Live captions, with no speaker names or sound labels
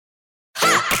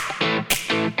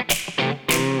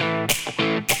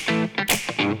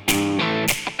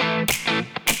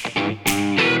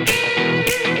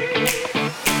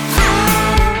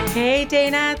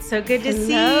So good to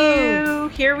see you.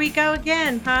 Here we go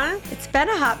again, huh? It's been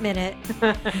a hot minute.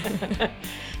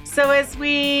 So as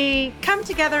we come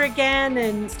together again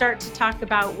and start to talk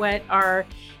about what our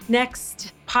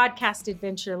next podcast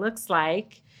adventure looks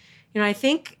like, I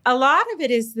think a lot of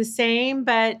it is the same,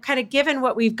 but kind of given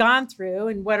what we've gone through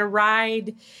and what a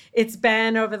ride it's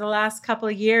been over the last couple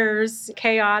of years,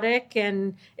 chaotic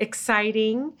and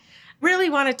exciting,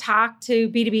 really want to talk to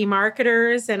B2B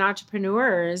marketers and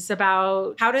entrepreneurs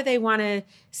about how do they want to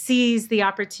seize the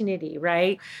opportunity,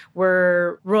 right?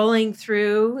 We're rolling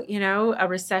through, a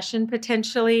recession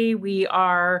potentially. We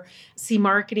see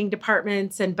marketing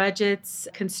departments and budgets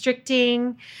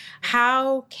constricting.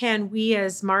 How can we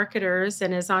as marketers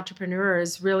and as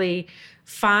entrepreneurs really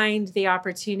find the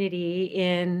opportunity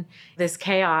in this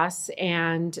chaos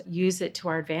and use it to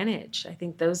our advantage? I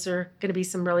think those are going to be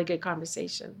some really good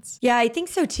conversations. Yeah, I think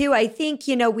so too. I think,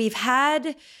 we've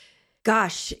had,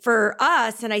 for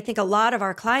us, and I think a lot of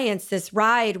our clients, this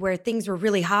ride where things were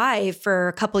really high for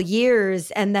a couple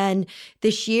years. And then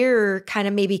this year kind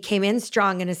of maybe came in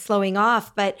strong and is slowing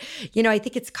off. But, I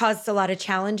think it's caused a lot of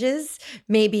challenges,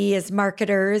 maybe as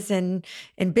marketers and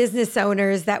business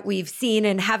owners that we've seen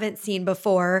and haven't seen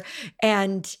before.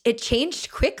 And it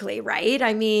changed quickly, right?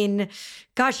 I mean,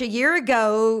 a year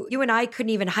ago, you and I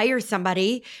couldn't even hire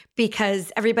somebody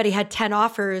because everybody had 10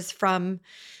 offers from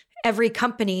every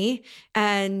company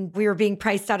and we were being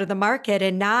priced out of the market.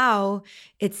 And now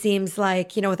it seems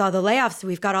like, with all the layoffs,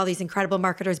 we've got all these incredible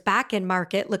marketers back in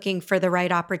market looking for the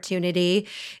right opportunity.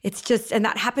 It's just, and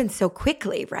that happens so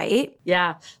quickly, right?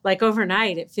 Yeah. Like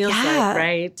overnight, it feels like,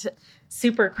 right?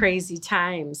 Super crazy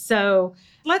times. So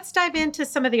let's dive into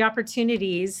some of the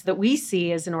opportunities that we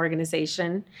see as an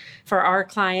organization for our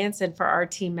clients and for our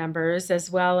team members,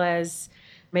 as well as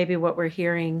maybe what we're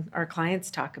hearing our clients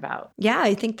talk about. Yeah,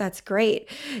 I think that's great.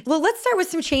 Well, let's start with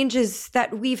some changes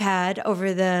that we've had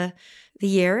over the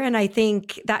year. And I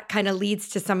think that kind of leads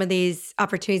to some of these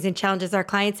opportunities and challenges our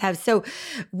clients have. So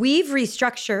we've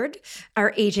restructured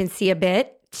our agency a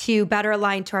bit to better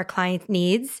align to our client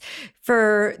needs.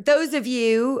 For those of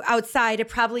you outside, it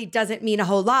probably doesn't mean a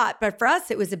whole lot, but for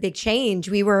us, it was a big change.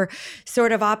 We were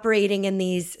sort of operating in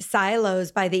these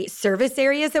silos by the service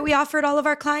areas that we offered all of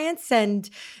our clients. And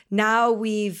now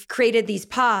we've created these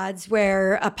pods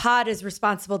where a pod is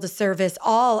responsible to service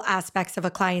all aspects of a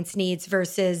client's needs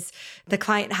versus the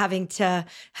client having to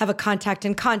have a contact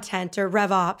in content or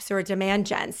RevOps or demand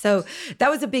gen. So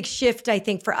that was a big shift, I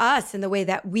think, for us in the way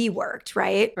that we worked,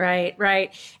 right?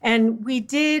 Right. And we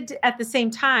did at the same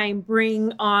time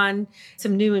bring on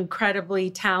some new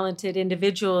incredibly talented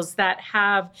individuals that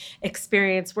have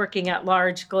experience working at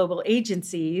large global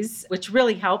agencies, which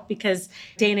really helped because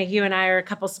Dana, you and I are a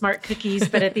couple smart cookies,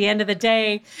 but at the end of the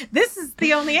day, this is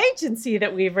the only agency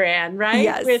that we've ran, right?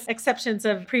 Yes. With exceptions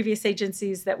of previous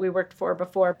agencies that we worked for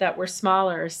before that were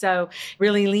smaller. So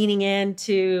really leaning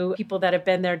into people that have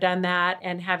been there, done that,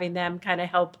 and having them kind of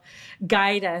help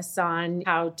guide us on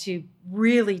how to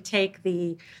really take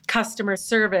the customer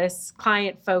service,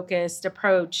 client-focused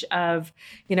approach of,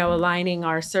 aligning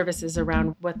our services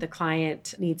around what the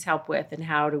client needs help with and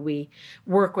how do we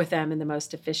work with them in the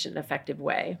most efficient and effective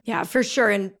way. Yeah, for sure.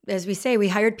 And as we say, we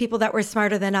hired people that were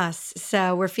smarter than us.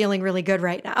 So we're feeling really good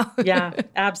right now. Yeah,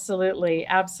 absolutely.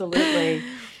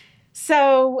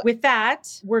 So with that,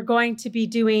 we're going to be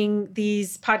doing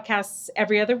these podcasts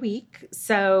every other week.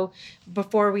 So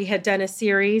before we had done a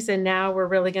series, and now we're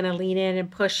really going to lean in and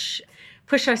push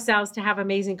ourselves to have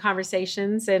amazing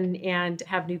conversations and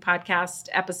have new podcast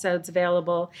episodes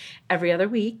available every other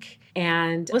week.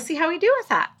 And we'll see how we do with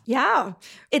that. Yeah.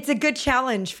 It's a good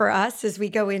challenge for us as we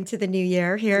go into the new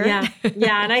year here. Yeah.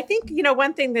 And I think,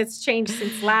 one thing that's changed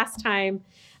since last time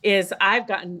is I've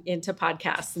gotten into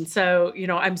podcasts. And so,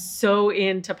 I'm so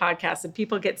into podcasts and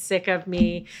people get sick of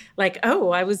me like,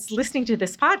 oh, I was listening to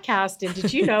this podcast and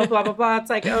did you know, blah, blah, blah. It's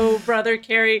like, oh, brother,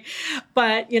 Carrie.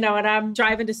 But, and I'm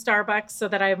driving to Starbucks so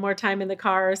that I have more time in the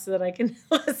car so that I can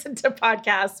listen to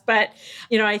podcasts. But,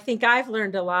 I think I've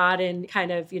learned a lot in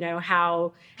kind of,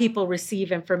 how people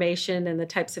receive information and the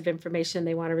types of information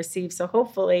they want to receive. So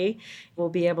hopefully we'll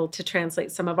be able to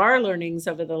translate some of our learnings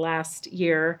over the last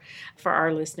year for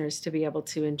our listeners to be able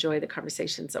to enjoy the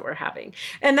conversations that we're having.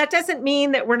 And that doesn't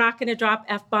mean that we're not going to drop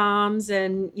F-bombs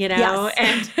and, yes.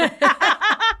 and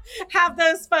have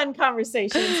those fun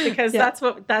conversations because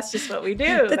that's just what we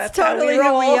do. That's totally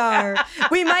who we are.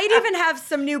 We might even have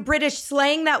some new British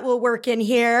slang that will work in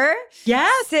here.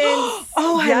 Yes.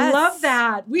 I love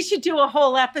that. We should do a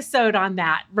whole episode on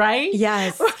that, right?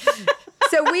 Yes.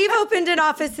 So we've opened an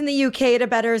office in the UK to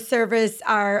better service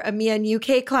our EMEA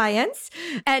and UK clients.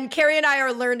 And Carrie and I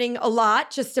are learning a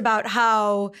lot just about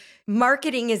how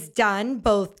marketing is done,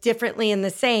 both differently and the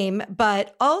same,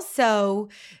 but also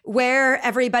where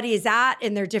everybody is at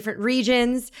in their different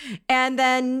regions. And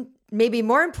then maybe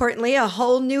more importantly, a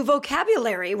whole new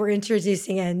vocabulary we're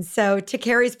introducing in. So to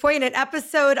Carrie's point, an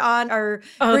episode on our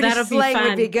British slang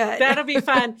would be good. That'll be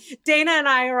fun. Dana and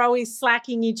I are always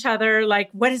slacking each other, like,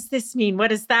 what does this mean? What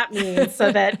does that mean?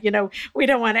 So that, we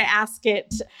don't want to ask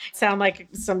it sound like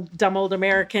some dumb old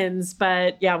Americans.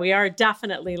 But yeah, we are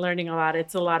definitely learning a lot.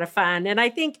 It's a lot of fun. And I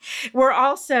think we're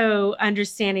also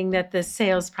understanding that the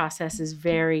sales process is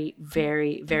very,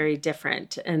 very, very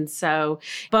different. And so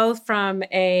both from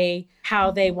how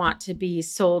they want to be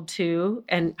sold to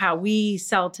and how we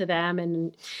sell to them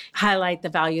and highlight the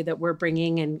value that we're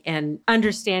bringing and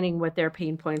understanding what their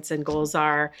pain points and goals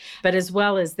are, but as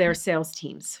well as their sales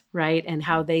teams, right? And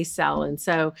how they sell. And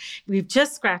so we've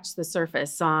just scratched the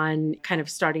surface on kind of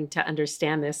starting to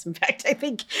understand this. In fact, I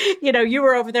think, you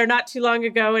were over there not too long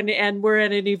ago and we're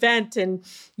at an event and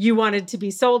you wanted to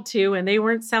be sold to and they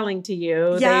weren't selling to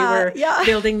you. Yeah, they were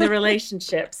building the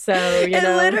relationship. So, it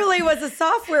literally was a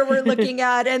software we're looking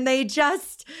at. And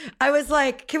I was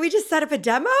like, can we just set up a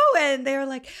demo? And they were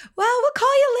like, well, we'll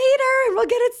call you later and we'll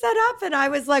get it set up. And I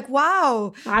was like,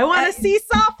 wow. I want to see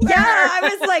software. Yeah,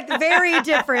 I was like, very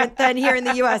different than here in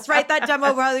the US, right? That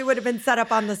demo probably would have been set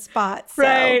up on the spot. So.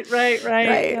 Right.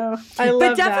 No, I love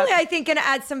But definitely, that. I think, going to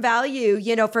add some value,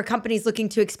 for companies looking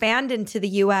to expand into the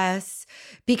US,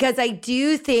 because I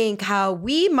do think how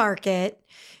we market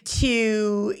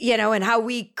to, and how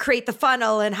we create the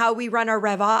funnel and how we run our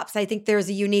rev ops, I think there's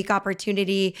a unique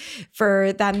opportunity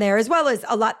for them there, as well as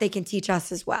a lot they can teach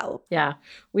us as well. Yeah,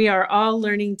 we are all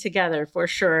learning together for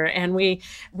sure. And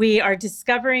we are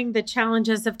discovering the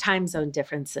challenges of time zone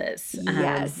differences,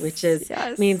 which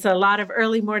means a lot of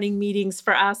early morning meetings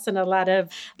for us and a lot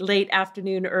of late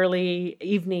afternoon, early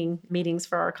evening meetings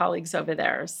for our colleagues over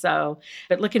there. So,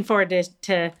 but looking forward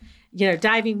to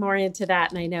diving more into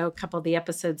that. And I know a couple of the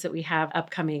episodes that we have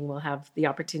upcoming, we'll have the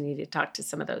opportunity to talk to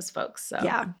some of those folks. So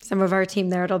yeah, some of our team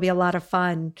there, it'll be a lot of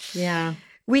fun. Yeah.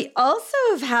 We also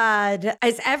have had,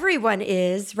 as everyone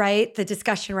is, right, the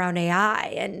discussion around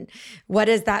AI and what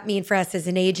does that mean for us as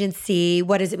an agency?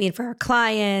 What does it mean for our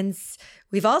clients?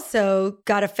 We've also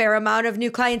got a fair amount of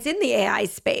new clients in the AI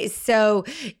space. So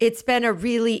it's been a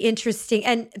really interesting,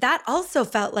 and that also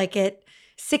felt like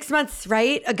 6 months,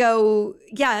 right, ago,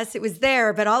 yes, it was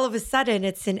there, but all of a sudden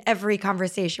it's in every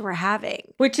conversation we're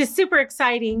having. Which is super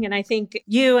exciting. And I think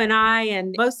you and I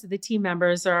and most of the team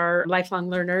members are lifelong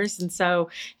learners. And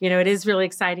so, it is really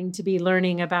exciting to be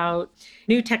learning about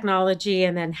new technology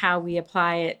and then how we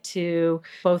apply it to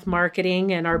both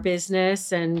marketing and our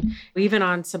business. And even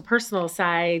on some personal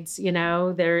sides,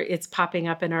 it's popping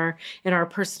up in our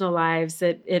personal lives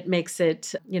that it makes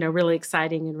it, really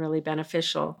exciting and really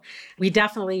beneficial. We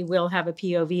definitely will have a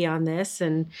POV on this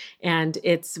and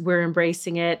we're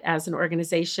embracing it as an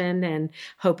organization and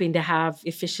hoping to have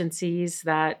efficiencies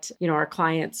that, our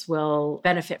clients will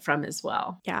benefit from as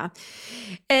well. Yeah.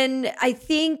 And I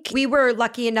think we were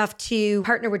lucky enough to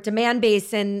partner with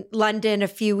Demandbase in London a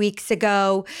few weeks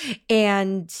ago,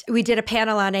 and we did a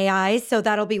panel on AI. So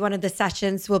that'll be one of the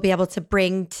sessions we'll be able to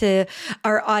bring to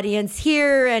our audience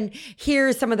here and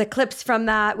hear some of the clips from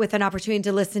that with an opportunity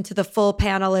to listen to the full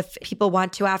panel if people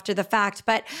want to after the fact.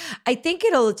 But I think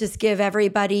it'll just give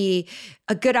everybody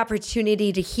a good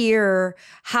opportunity to hear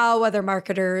how other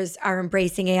marketers are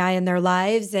embracing AI in their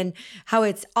lives and how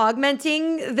it's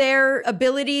augmenting their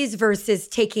abilities versus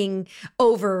taking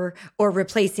over or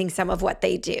replacing some of what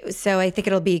they do. So I think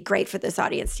it'll be great for this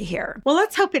audience to hear. Well,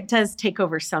 let's hope it does take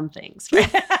over some things. Right?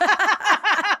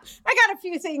 I got a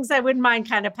few things I wouldn't mind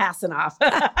kind of passing off.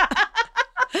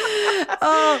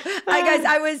 Guys,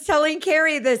 I was telling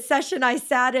Carrie the session I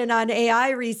sat in on AI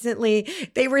recently.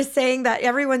 They were saying that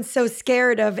everyone's so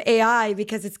scared of AI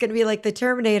because it's going to be like the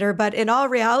Terminator. But in all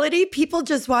reality, people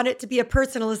just want it to be a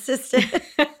personal assistant.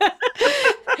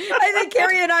 I think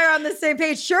Carrie and I are on the same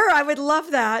page. Sure, I would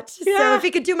love that. Yeah. So if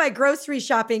he could do my grocery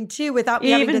shopping too without me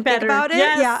having to think about it.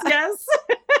 Yes.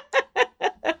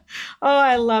 Oh,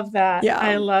 I love that. Yeah.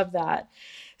 I love that.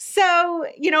 So,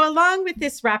 along with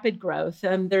this rapid growth,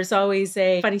 there's always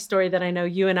a funny story that I know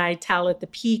you and I tell at the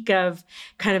peak of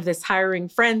kind of this hiring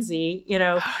frenzy.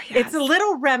 It's a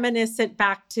little reminiscent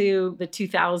back to the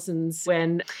 2000s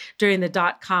when during the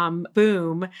dot-com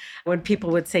boom, when people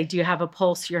would say, do you have a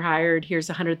pulse? You're hired. Here's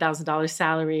 $100,000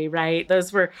 salary, right?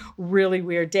 Those were really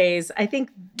weird days. I think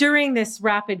during this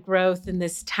rapid growth and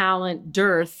this talent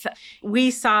dearth, we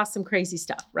saw some crazy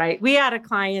stuff, right? We had a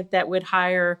client that would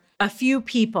hire a few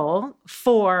people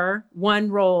for one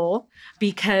role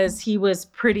because he was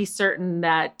pretty certain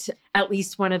that at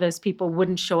least one of those people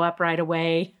wouldn't show up right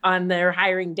away on their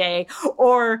hiring day,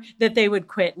 or that they would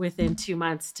quit within 2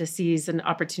 months to seize an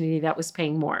opportunity that was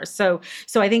paying more. So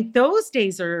I think those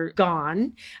days are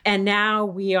gone. And now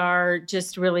we are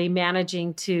just really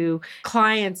managing to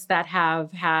clients that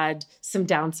have had some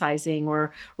downsizing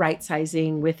or right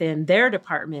sizing within their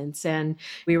departments. And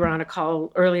we were on a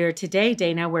call earlier today,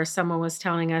 Dana, where someone was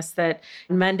telling us that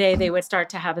Monday they would start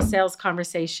to have a sales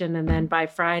conversation, and then by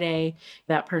Friday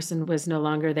that person was no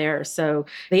longer there. So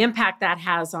the impact that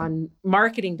has on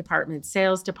marketing departments,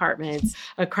 sales departments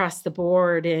across the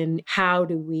board, and how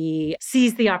do we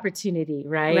seize the opportunity,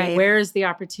 right? Where is the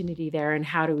opportunity there, and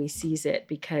how do we seize it?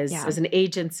 Because as an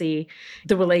agency,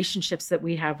 the relationships that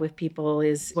we have with people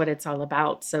is what it's all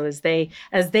about. So as they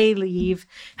leave,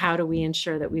 how do we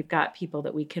ensure that we've got people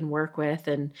that we can work with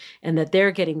and that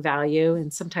they're getting value?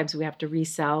 And sometimes we have to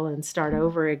resell and start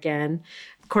over again.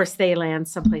 Of course, they land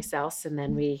someplace else, and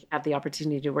then we have the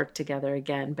opportunity to work together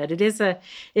again. But it is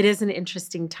an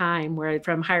interesting time where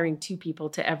from hiring 2 people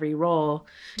to every role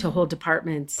to whole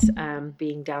departments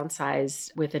being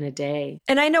downsized within a day.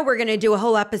 And I know we're going to do a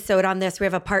whole episode on this. We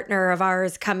have a partner of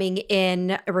ours coming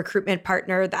in, a recruitment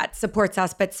partner that supports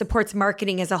us, but supports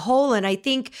marketing as a whole. And I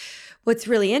think what's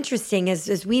really interesting is,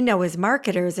 as we know as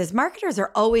marketers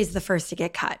are always the first to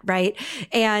get cut, right?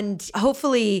 And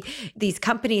hopefully these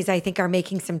companies, I think, are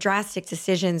making some drastic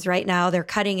decisions right now. They're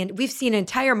cutting, and we've seen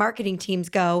entire marketing teams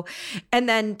go, and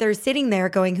then they're sitting there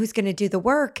going, who's going to do the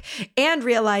work? And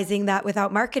realizing that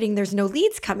without marketing, there's no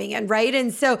leads coming in, right?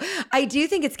 And so I do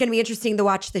think it's going to be interesting to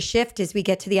watch the shift as we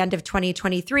get to the end of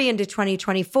 2023 into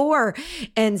 2024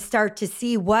 and start to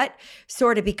see what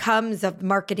sort of becomes of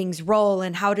marketing's role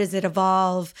and how does it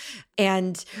evolve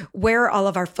and where all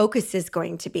of our focus is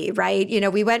going to be, right?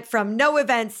 We went from no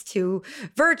events to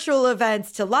virtual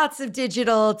events to lots of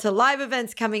digital to live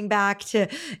events coming back to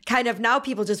kind of now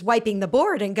people just wiping the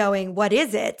board and going, what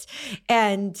is it?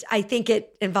 And I think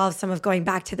it involves some of going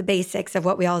back to the basics of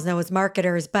what we all know as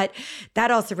marketers, but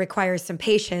that also requires some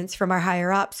patience from our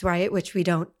higher ups, right? Which we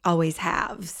don't always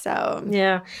have. So,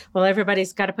 yeah. Well,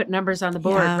 everybody's got to put numbers on the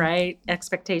board, right?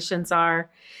 Expectations are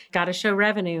got to show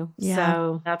revenue. Yeah.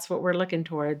 So that's what we're looking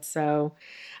towards. So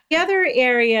the other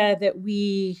area that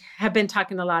we have been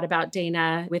talking a lot about,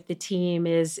 Dana, with the team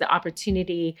is the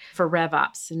opportunity for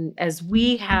RevOps. And as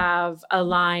we have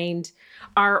aligned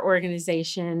our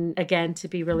organization, again, to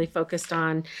be really focused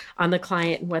on the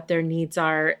client and what their needs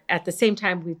are, at the same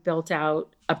time, we've built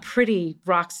out a pretty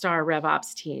rock star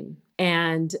RevOps team.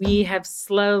 And we have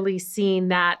slowly seen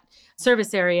that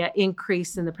service area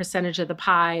increase in the percentage of the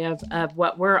pie of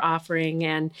what we're offering.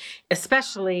 And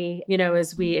especially,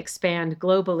 as we expand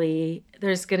globally,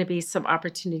 there's going to be some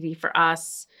opportunity for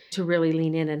us to really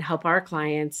lean in and help our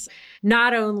clients,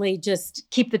 not only just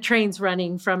keep the trains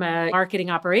running from a marketing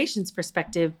operations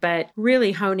perspective, but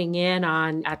really honing in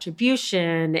on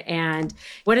attribution and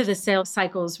what do the sales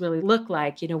cycles really look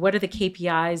like? What are the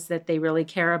KPIs that they really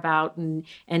care about and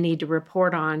need to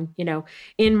report on,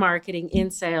 in marketing, in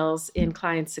sales, in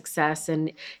client success,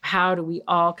 and how do we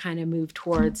all kind of move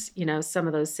towards, some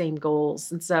of those same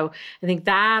goals. And so I think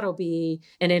that'll be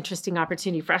an interesting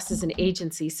opportunity for us as an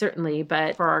agency, certainly,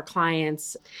 but for our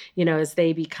clients, as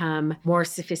they become more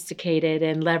sophisticated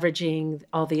and leveraging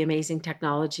all the amazing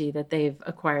technology that they've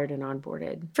acquired and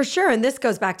onboarded. For sure. And this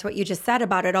goes back to what you just said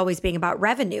about it always being about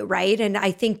revenue, right? And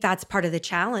I think that's part of the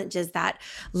challenge is that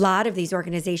a lot of these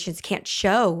organizations can't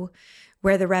show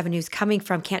where the revenue's coming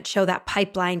from, can't show that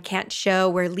pipeline, can't show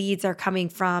where leads are coming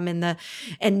from, and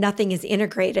nothing is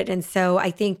integrated. And so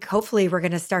I think hopefully we're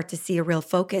going to start to see a real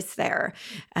focus there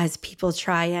as people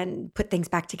try and put things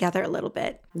back together a little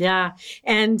bit. Yeah.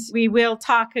 And we will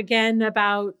talk again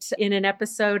in an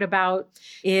episode about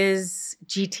is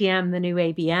GTM the new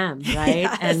ABM, right?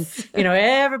 Yes. And,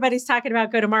 everybody's talking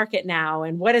about go to market now.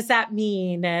 And what does that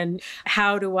mean? And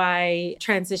how do I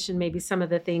transition maybe some of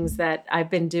the things that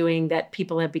I've been doing that that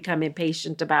people have become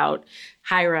impatient about,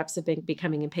 higher ups have been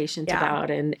becoming impatient about,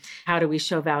 and how do we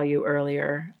show value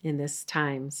earlier in this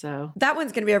time? So that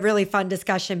one's going to be a really fun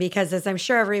discussion because, as I'm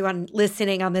sure everyone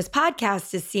listening on this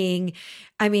podcast is seeing,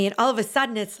 I mean, all of a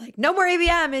sudden it's like, no more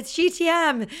ABM, it's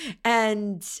GTM.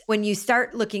 And when you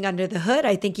start looking under the hood,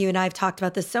 I think you and I have talked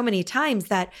about this so many times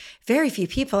that very few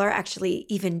people are actually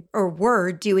even or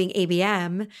were doing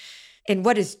ABM in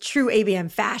what is true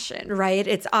ABM fashion, right?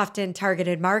 It's often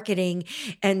targeted marketing.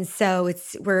 And so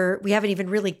we haven't even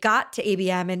really got to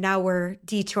ABM, and now we're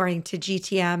detouring to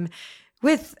GTM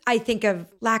with, I think, a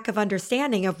lack of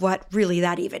understanding of what really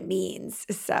that even means.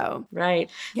 So,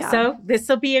 right. Yeah. So this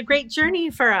will be a great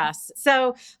journey for us.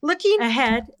 So looking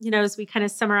ahead, as we kind of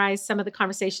summarize some of the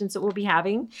conversations that we'll be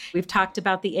having, we've talked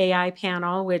about the AI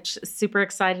panel, which super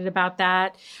excited about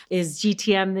that. Is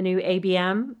GTM the new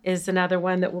ABM is another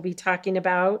one that we'll be talking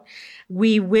about.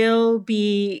 We will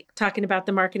be talking about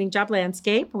the marketing job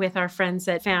landscape with our friends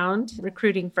at Found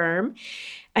recruiting firm.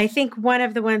 I think one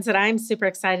of the ones that I'm super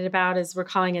excited about is we're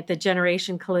calling it the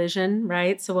generation collision,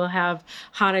 right? So we'll have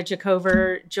Hannah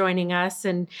Jacover joining us,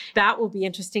 and that will be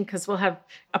interesting because we'll have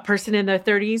a person in their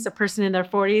 30s, a person in their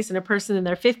 40s, and a person in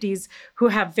their 50s who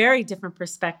have very different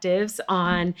perspectives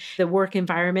on the work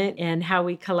environment and how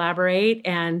we collaborate.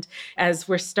 And as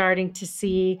we're starting to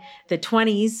see the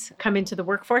 20s come into the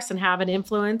workforce and have an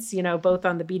influence, both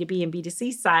on the B2B and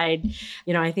B2C side,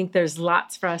 I think there's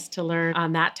lots for us to learn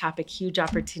on that topic. Huge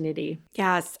opportunity.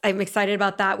 Yes, I'm excited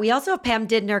about that. We also have Pam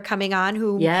Didner coming on,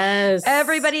 who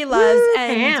everybody loves. Woo,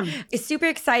 and Pam is super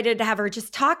excited to have her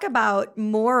just talk about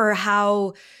more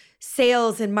how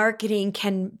sales and marketing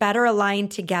can better align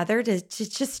together to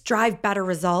just drive better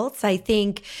results. I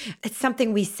think it's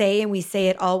something we say, and we say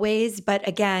it always, but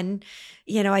again,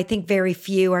 I think very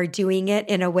few are doing it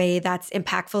in a way that's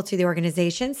impactful to the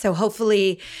organization. So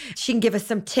hopefully she can give us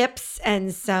some tips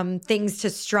and some things to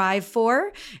strive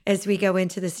for as we go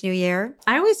into this new year.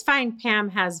 I always find Pam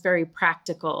has very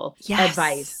practical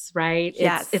advice, right?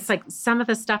 It's like some of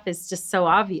the stuff is just so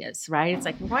obvious, right? It's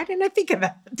like, why didn't I think of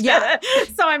that? Yeah.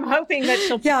 So I'm hoping that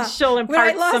she'll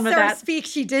impart when I lost some of Sarah that. Speak,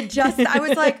 she did just, I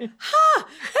was like,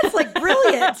 that's like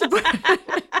brilliant.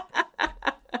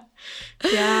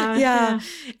 Yeah.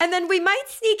 And then we might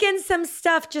sneak in some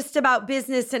stuff just about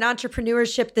business and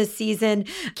entrepreneurship this season.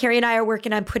 Carrie and I are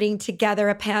working on putting together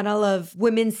a panel of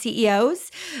women CEOs.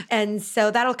 And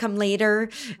so that'll come later,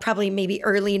 probably maybe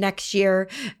early next year.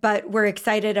 But we're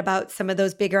excited about some of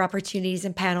those bigger opportunities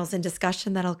and panels and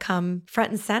discussion that'll come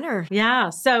front and center. Yeah.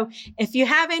 So if you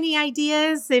have any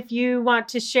ideas, if you want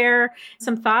to share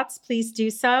some thoughts, please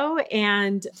do so.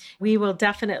 And we will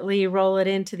definitely roll it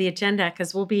into the agenda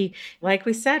because we'll be, like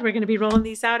we said, we're going to be rolling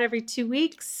these out every 2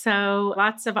 weeks. So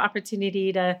lots of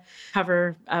opportunity to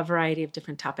cover a variety of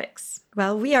different topics.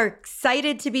 Well, we are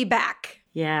excited to be back.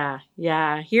 Yeah.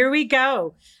 Here we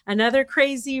go. Another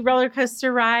crazy roller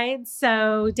coaster ride.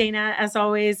 So Dana, as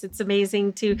always, it's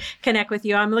amazing to connect with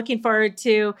you. I'm looking forward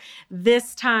to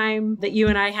this time that you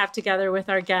and I have together with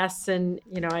our guests. And,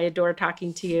 I adore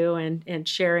talking to you and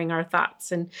sharing our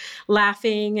thoughts and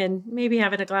laughing and maybe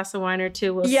having a glass of wine or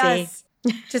two. We'll see.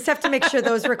 Just have to make sure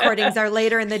those recordings are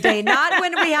later in the day, not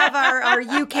when we have our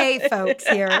UK folks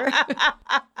here.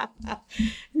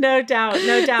 No doubt.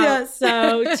 Yes.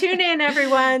 So tune in,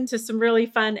 everyone, to some really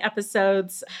fun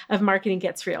episodes of Marketing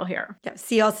Gets Real here. Yeah,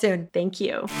 see y'all soon. Thank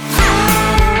you.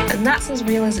 And that's as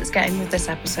real as it's getting with this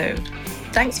episode.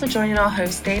 Thanks for joining our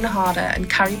hosts Dana Harder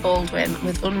and Carrie Baldwin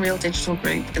with Unreal Digital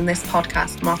Group in this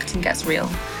podcast, Marketing Gets Real,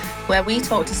 where we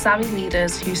talk to savvy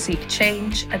leaders who seek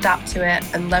change, adapt to it,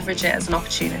 and leverage it as an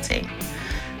opportunity.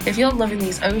 If you're loving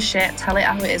these oh shit, tell it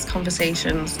how it is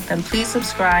conversations, then please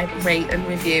subscribe, rate, and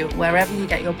review wherever you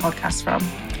get your podcasts from.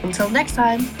 Until next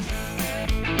time.